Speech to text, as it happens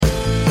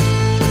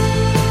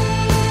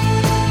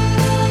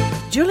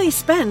Julie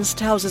Spence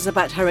tells us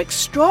about her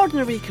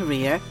extraordinary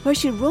career, where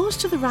she rose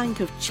to the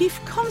rank of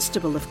Chief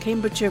Constable of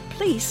Cambridgeshire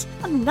Police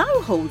and now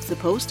holds the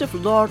post of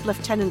Lord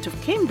Lieutenant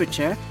of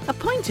Cambridgeshire,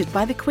 appointed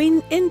by the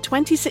Queen in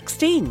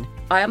 2016.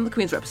 I am the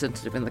Queen's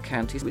representative in the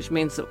counties, which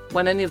means that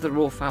when any of the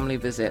royal family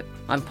visit,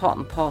 I'm part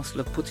and parcel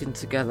of putting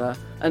together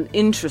an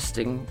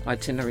interesting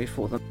itinerary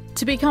for them.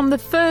 To become the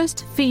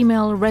first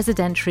female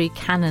residentiary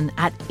canon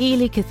at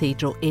Ely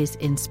Cathedral is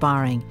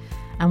inspiring.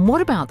 And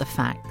what about the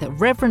fact that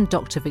Reverend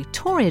Dr.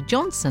 Victoria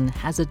Johnson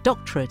has a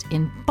doctorate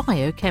in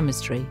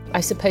biochemistry?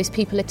 I suppose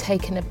people are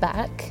taken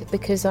aback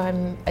because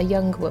I'm a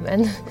young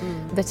woman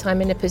that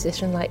I'm in a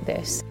position like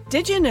this.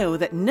 Did you know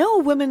that no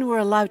women were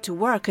allowed to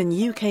work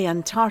in UK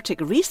Antarctic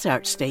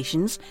research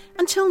stations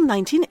until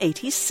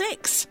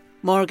 1986?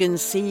 Morgan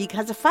Sieg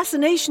has a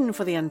fascination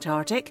for the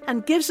Antarctic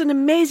and gives an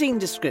amazing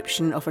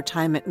description of her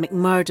time at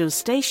McMurdo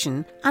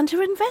Station and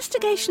her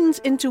investigations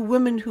into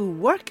women who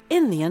work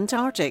in the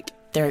Antarctic.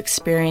 Their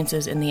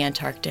experiences in the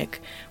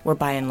Antarctic were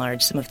by and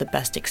large some of the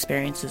best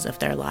experiences of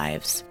their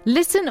lives.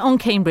 Listen on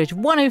Cambridge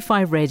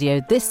 105 Radio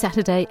this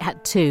Saturday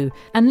at 2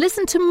 and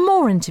listen to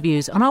more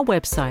interviews on our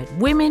website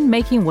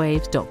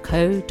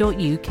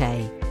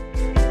womenmakingwaves.co.uk.